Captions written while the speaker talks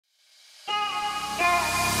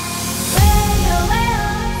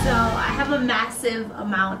have a massive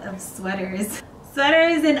amount of sweaters.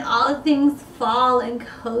 Sweaters and all things fall and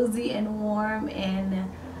cozy and warm and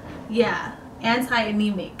yeah,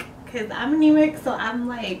 anti-anemic. Cause I'm anemic, so I'm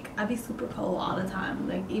like, I be super cold all the time.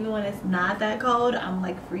 Like even when it's not that cold, I'm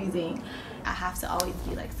like freezing. I have to always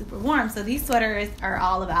be like super warm. So these sweaters are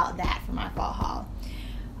all about that for my fall haul.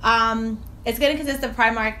 It's gonna consist of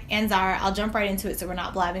Primark and Zara. I'll jump right into it so we're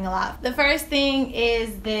not blabbing a lot. The first thing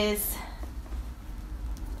is this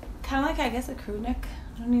kind of like, I guess, a crew neck.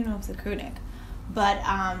 I don't even know if it's a crew neck, but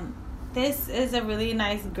this is a really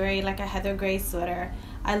nice gray, like a heather gray sweater.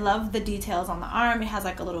 I love the details on the arm. It has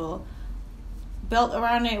like a little belt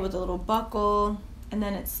around it with a little buckle, and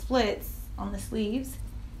then it splits on the sleeves,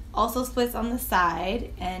 also splits on the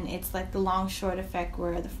side, and it's like the long short effect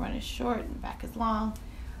where the front is short and the back is long.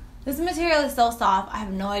 This material is so soft. I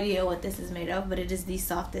have no idea what this is made of, but it is the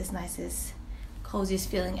softest, nicest, coziest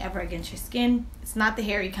feeling ever against your skin. It's not the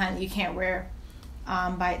hairy kind that you can't wear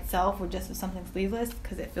by itself or just with something sleeveless,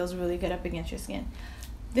 because it feels really good up against your skin.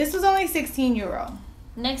 This was only 16 euro.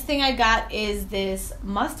 Next thing I got is this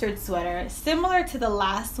mustard sweater, similar to the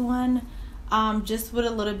last one, just with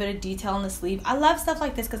a little bit of detail on the sleeve. I love stuff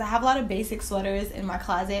like this because I have a lot of basic sweaters in my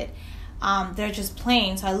closet. They're just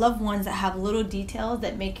plain, so I love ones that have little details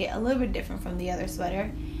that make it a little bit different from the other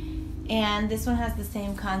sweater. And this one has the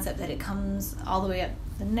same concept, that it comes all the way up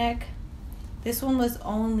the neck. This one was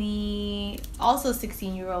only also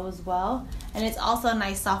 16 euro as well, and it's also a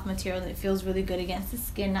nice soft material and it feels really good against the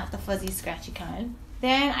skin, not the fuzzy scratchy kind.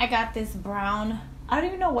 Then I got this brown, I don't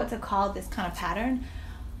even know what to call this kind of pattern,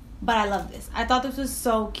 but I love this. I thought this was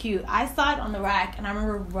so cute. I saw it on the rack and I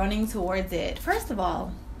remember running towards it. First of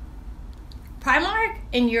all, Primark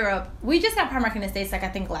in Europe, we just got Primark in the States like I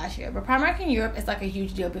think last year, but Primark in Europe is like a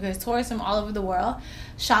huge deal because tourists from all over the world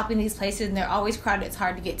shop in these places and they're always crowded. It's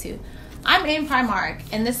hard to get to. I'm in Primark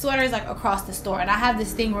and this sweater is like across the store, and I have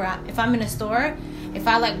this thing where if I'm in a store, if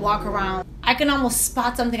I like walk around, I can almost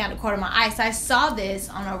spot something out the corner of my eye. So I saw this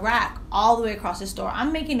on a rack all the way across the store.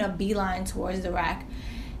 I'm making a beeline towards the rack,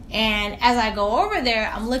 and as I go over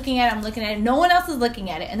there, I'm looking at it. No one else is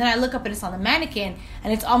looking at it, and then I look up and it's on the mannequin,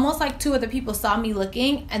 and it's almost like two other people saw me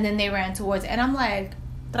looking and then they ran towards it, and I'm like,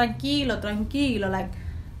 tranquilo, like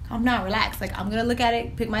calm down, relax, like I'm gonna look at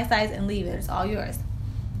it, pick my size and leave it. It's all yours.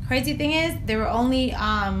 Crazy thing is, there were only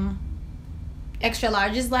extra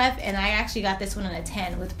larges left, and I actually got this one in a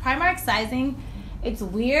 10. With Primark sizing, it's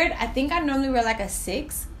weird. I think I normally wear like a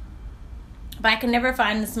 6, but I can never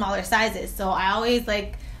find the smaller sizes, so I always,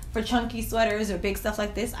 like, for chunky sweaters or big stuff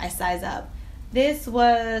like this, I size up. This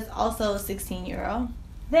was also 16 euro.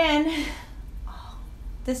 Then, oh,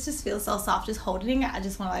 this just feels so soft just holding it. I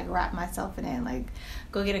just want to like wrap myself in it and like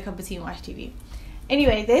go get a cup of tea and watch TV.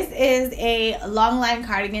 Anyway, this is a long line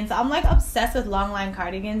cardigan. So I'm like obsessed with long line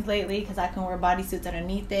cardigans lately because I can wear bodysuits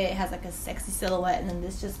underneath it. It has like a sexy silhouette, and then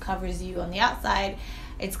this just covers you on the outside.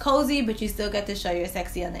 It's cozy, but you still get to show you're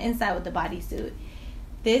sexy on the inside with the bodysuit.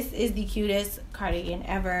 This is the cutest cardigan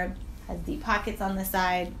ever. Has deep pockets on the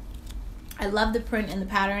side. I love the print and the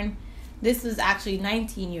pattern. This was actually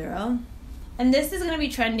 19 euro. And this is going to be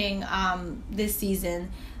trending this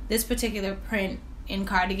season. This particular print in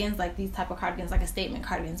cardigans, like these type of cardigans, like a statement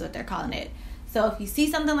cardigan is what they're calling it. So if you see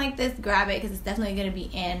something like this, grab it because it's definitely going to be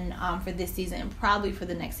in for this season and probably for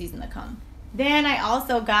the next season to come. Then I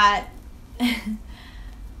also got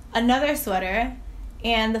another sweater.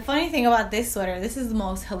 And the funny thing about this sweater, this is the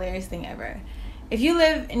most hilarious thing ever. If you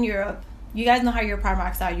live in Europe, you guys know how your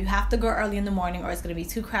Primarks are. You have to go early in the morning or it's going to be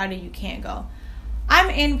too crowded. You can't go. I'm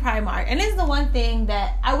in Primark. And this is the one thing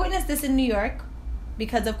that I witnessed this in New York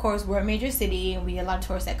because, of course, we're a major city and we get a lot of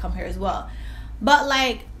tourists that come here as well. But,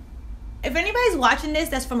 like, if anybody's watching this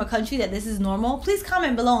that's from a country that this is normal, please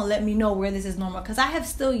comment below and let me know where this is normal. Because I have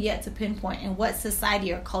still yet to pinpoint in what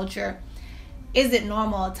society or culture is it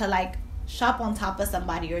normal to, like, shop on top of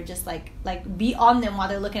somebody or just like be on them while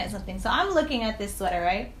they're looking at something. So I'm looking at this sweater,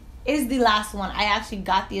 right? It is the last one. I actually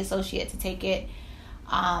got the associate to take it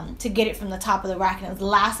to get it from the top of the rack, and it was the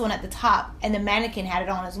last one at the top, and the mannequin had it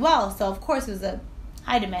on as well, so of course it was a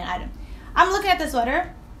high demand item. I'm looking at the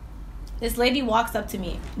sweater. This lady walks up to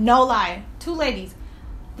me, no lie, 2 ladies.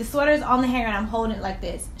 The sweater's on the hanger and I'm holding it like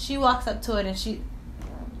this. She walks up to it and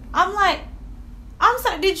I'm like, I'm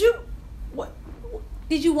sorry, did you want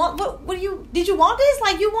this?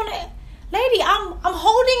 Like, you want it? Lady, I'm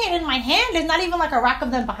holding it in my hand. There's not even like a rack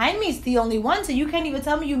of them behind me. It's the only one. So you can't even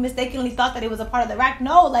tell me you mistakenly thought that it was a part of the rack.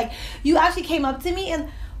 No, like, you actually came up to me, and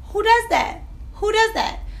who does that? Who does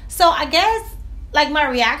that? So I guess, like, my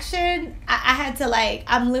reaction, I had to, like,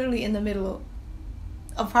 I'm literally in the middle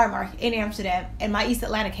of Primark in Amsterdam, and my East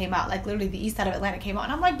Atlanta came out. Like, literally, the east side of Atlanta came out.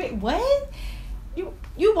 And I'm like, babe, what?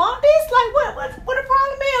 You want this? Like, what a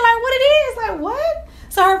problem is? Like, what it is? Like, what?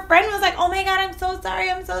 So her friend was like, oh my God, I'm so sorry.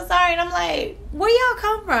 And I'm like, where y'all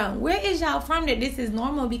come from? Where is y'all from that this is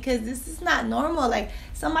normal? Because this is not normal. Like,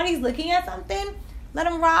 somebody's looking at something, let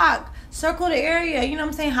them rock. Circle the area, you know what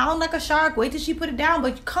I'm saying? Hound like a shark. Wait till she put it down.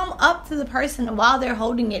 But come up to the person while they're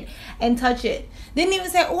holding it and touch it. Didn't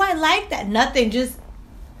even say, oh, I like that. Nothing. Just.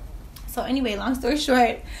 So anyway, long story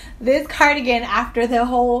short, this cardigan, after the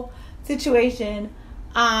whole situation,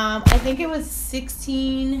 I think it was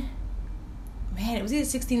 16. Man, it was either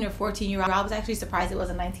 16 or 14 euro. I was actually surprised it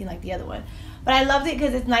wasn't 19 like the other one. But I loved it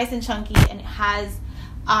because it's nice and chunky, and it has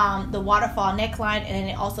the waterfall neckline, and then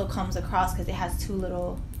it also comes across because it has two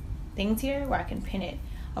little things here where I can pin it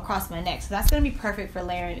across my neck. So that's going to be perfect for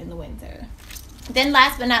layering in the winter. Then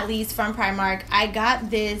last but not least, from Primark, I got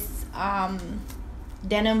this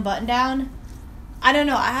denim button down. I don't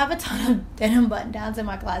know, I have a ton of denim button downs in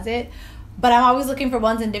my closet, but I'm always looking for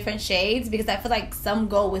ones in different shades because I feel like some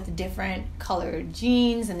go with different colored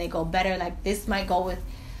jeans and they go better. Like, this might go with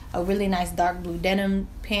a really nice dark blue denim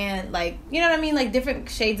pant. Like, you know what I mean? Like, different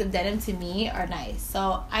shades of denim to me are nice.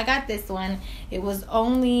 So I got this one. It was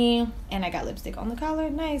only, and I got lipstick on the collar.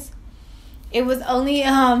 Nice. It was only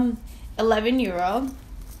 11 euro.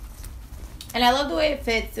 And I love the way it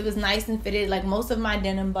fits. It was nice and fitted. Like, most of my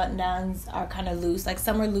denim button downs are kind of loose. Like,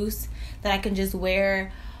 some are loose that I can just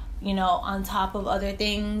wear, you know, on top of other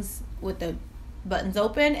things with the buttons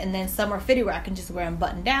open. And then some are fitted where I can just wear them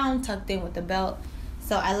buttoned down, tucked in with the belt.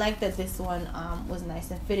 So I like that this one was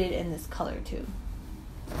nice and fitted in this color too.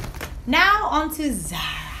 Now on to Zara.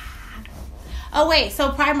 Oh wait, so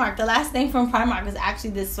Primark. The last thing from Primark is actually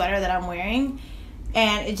this sweater that I'm wearing.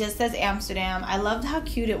 And it just says Amsterdam. I loved how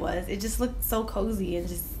cute it was. It just looked so cozy and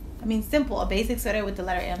just, I mean, simple. A basic sweater with the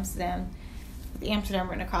letter Amsterdam, with the Amsterdam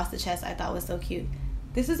written across the chest, I thought was so cute.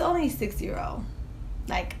 This is only 6 euro.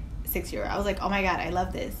 Like, 6 euro. I was like, oh my God, I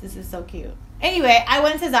love this. This is so cute. Anyway, I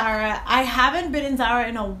went to Zara. I haven't been in Zara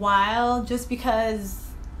in a while just because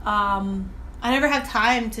I never have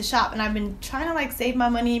time to shop. And I've been trying to, like, save my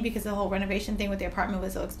money because the whole renovation thing with the apartment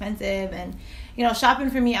was so expensive. And, you know, shopping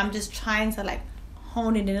for me, I'm just trying to, like,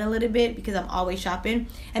 hone it in a little bit because I'm always shopping.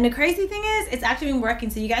 And the crazy thing is, it's actually been working.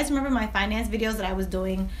 So you guys remember my finance videos that I was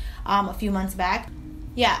doing a few months back?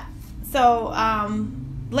 Yeah. So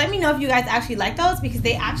let me know if you guys actually like those because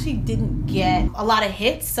they actually didn't get a lot of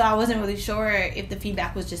hits. So I wasn't really sure if the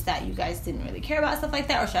feedback was just that you guys didn't really care about stuff like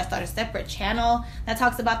that, or should I start a separate channel that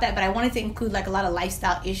talks about that. But I wanted to include like a lot of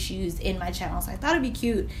lifestyle issues in my channel. So I thought it'd be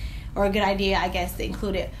cute, or a good idea, I guess, to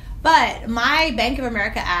include it. But my Bank of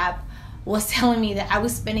America app was telling me that I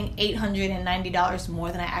was spending $890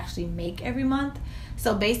 more than I actually make every month.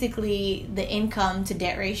 So basically the income to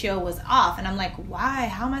debt ratio was off, and I'm like, why?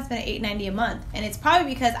 How am I spending $890 a month? And it's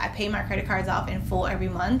probably because I pay my credit cards off in full every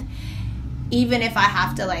month, even if I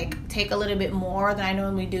have to like take a little bit more than I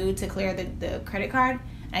normally do to clear the credit card.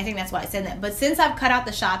 And I think that's why I said that. But since I've cut out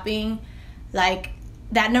the shopping, like,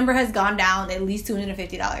 that number has gone down at least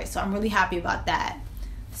 $250. So I'm really happy about that.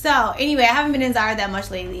 So anyway, I haven't been in Zara that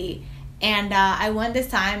much lately. And I went this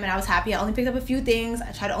time and I was happy. I only picked up a few things.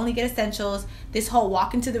 I tried to only get essentials. This whole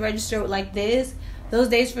walk into the register like this, those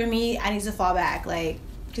days for me, I need to fall back. Like,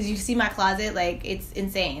 because you see my closet, like, it's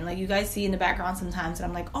insane. Like, you guys see in the background sometimes. And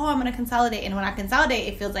I'm like, oh, I'm going to consolidate. And when I consolidate,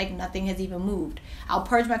 it feels like nothing has even moved. I'll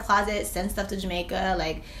purge my closet, send stuff to Jamaica,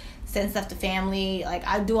 like, send stuff to family. Like,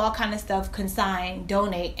 I do all kind of stuff, consign,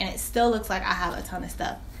 donate. And it still looks like I have a ton of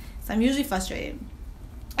stuff. So I'm usually frustrated.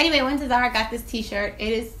 Anyway, I went to Zara, got this t-shirt.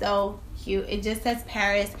 It is so cute. It just says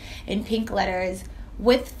Paris in pink letters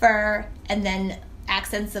with fur and then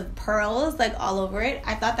accents of pearls like all over it.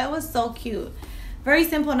 I thought that was so cute. Very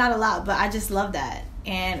simple, not a lot, but I just love that.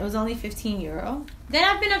 And it was only 15 euro. Then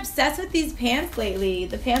I've been obsessed with these pants lately.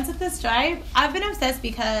 The pants with the stripe. I've been obsessed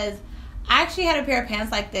because I actually had a pair of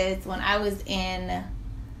pants like this when I was in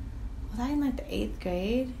like the 8th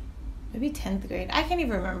grade? Maybe 10th grade. I can't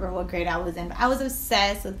even remember what grade I was in. But I was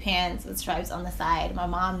obsessed with pants with stripes on the side. My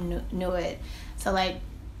mom knew it. So, like,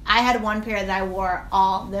 I had one pair that I wore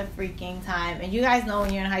all the freaking time. And you guys know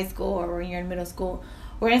when you're in high school or when you're in middle school,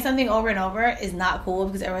 wearing something over and over is not cool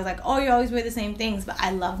because everyone's like, oh, you always wear the same things. But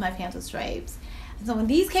I love my pants with stripes. And so when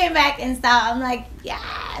these came back in style, I'm like,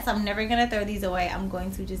 yes, I'm never going to throw these away. I'm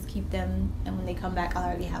going to just keep them. And when they come back, I'll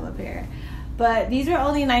already have a pair. But these were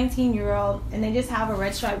only 19 euro, and they just have a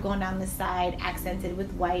red stripe going down the side, accented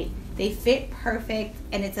with white. They fit perfect,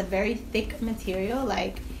 and it's a very thick material.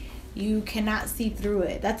 Like, you cannot see through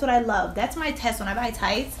it. That's what I love. That's my test. When I buy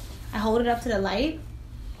tights, I hold it up to the light,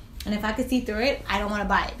 And if I could see through it, I don't want to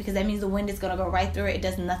buy it because that means the wind is going to go right through it. It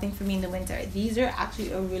does nothing for me in the winter. These are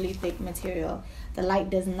actually a really thick material. The light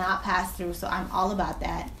does not pass through, so I'm all about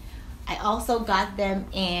that. I also got them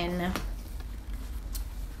in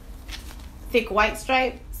thick white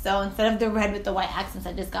stripe. So instead of the red with the white accents,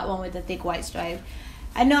 I just got one with the thick white stripe.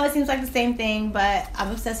 I know it seems like the same thing, but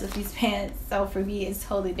I'm obsessed with these pants. So for me, it's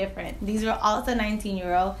totally different. These are also 19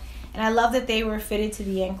 euro. And I love that they were fitted to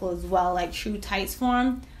the ankle as well, like true tights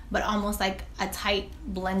form, but almost like a tight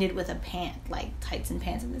blended with a pant, like tights and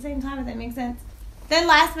pants at the same time, if that makes sense. Then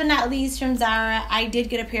last but not least, from Zara, I did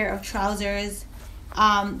get a pair of trousers.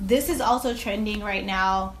 This is also trending right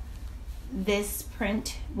now. This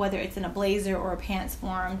print, whether it's in a blazer or a pants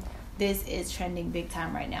form, this is trending big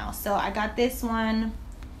time right now. So I got this one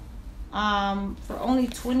for only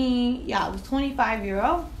 25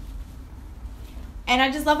 euro. And I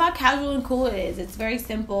just love how casual and cool it is. It's very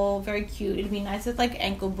simple, very cute. It'd be nice with like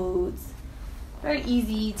ankle boots. Very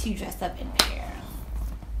easy to dress up and pair.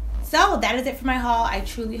 So that is it for my haul. I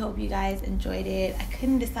truly hope you guys enjoyed it. I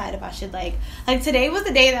couldn't decide if I should like today was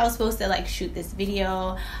the day that I was supposed to like shoot this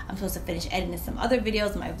video. I'm supposed to finish editing some other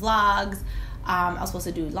videos, my vlogs. I was supposed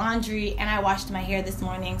to do laundry, and I washed my hair this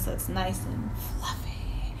morning, so it's nice and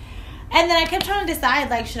fluffy. And then I kept trying to decide,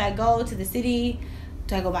 like, should I go to the city?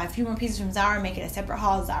 Do I go buy a few more pieces from Zara, make it a separate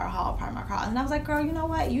haul, Zara haul, Primark haul? And I was like, girl, you know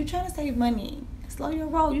what? You trying to save money. Slow your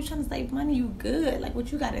roll. You trying to save money. You good. Like,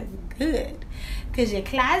 what you got is good. Because your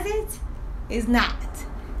closet is not.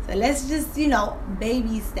 So let's just,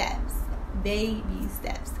 baby steps. Baby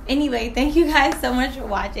steps. Anyway, thank you guys so much for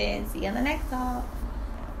watching. See you on the next haul.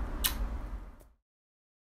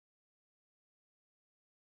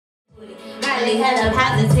 Riley hella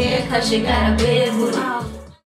positive, cause she got a big booty.